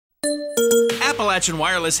Appalachian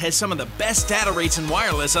Wireless has some of the best data rates in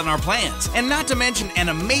wireless on our plans, and not to mention an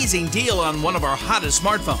amazing deal on one of our hottest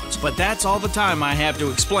smartphones. But that's all the time I have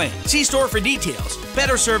to explain. See store for details.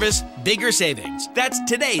 Better service, bigger savings. That's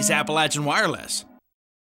today's Appalachian Wireless.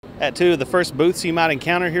 At two of the first booths you might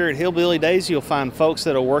encounter here at Hillbilly Days, you'll find folks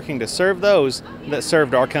that are working to serve those that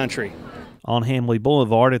served our country. On Hamley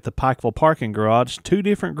Boulevard at the Pikeville Parking Garage, two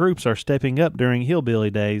different groups are stepping up during Hillbilly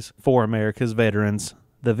Days for America's veterans.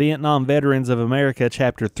 The Vietnam Veterans of America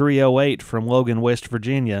Chapter 308 from Logan, West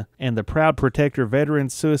Virginia, and the Proud Protector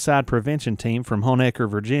Veterans Suicide Prevention Team from Honecker,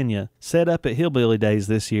 Virginia, set up at Hillbilly Days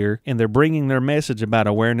this year, and they're bringing their message about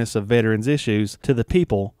awareness of veterans issues to the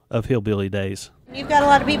people of Hillbilly Days. You've got a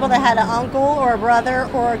lot of people that had an uncle or a brother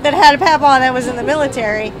or that had a papa that was in the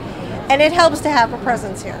military, and it helps to have a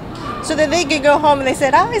presence here so that they could go home and they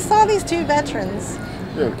said, I saw these two veterans.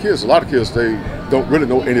 Yeah, the kids, a lot of kids, they don't really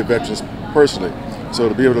know any veterans personally. So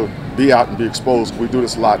to be able to be out and be exposed, we do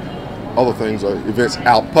this a lot, other things, events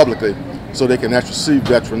out publicly, so they can actually see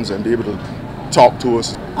veterans and be able to talk to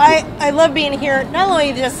us. I love being here. Not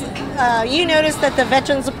only just, you notice that the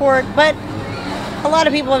veteran support, but a lot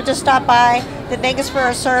of people have just stopped by to thank us for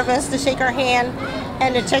our service, to shake our hand,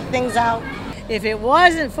 and to check things out. If it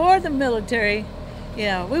wasn't for the military,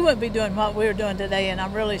 we wouldn't be doing what we're doing today, and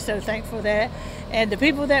I'm really so thankful for that. And the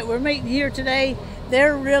people that we're meeting here today,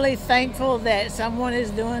 they're really thankful that someone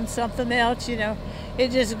is doing something else.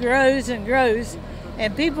 It just grows and grows,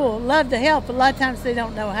 and people love to help. A lot of times they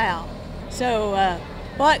don't know how. So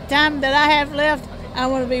what time that I have left, I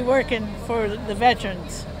want to be working for the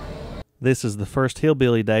veterans. This is the first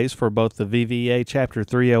Hillbilly Days for both the VVA Chapter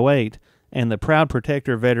 308 and the Proud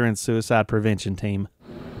Protector Veterans Suicide Prevention Team.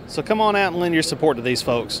 So come on out and lend your support to these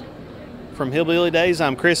folks. From Hillbilly Days,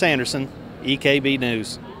 I'm Chris Anderson, EKB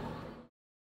News.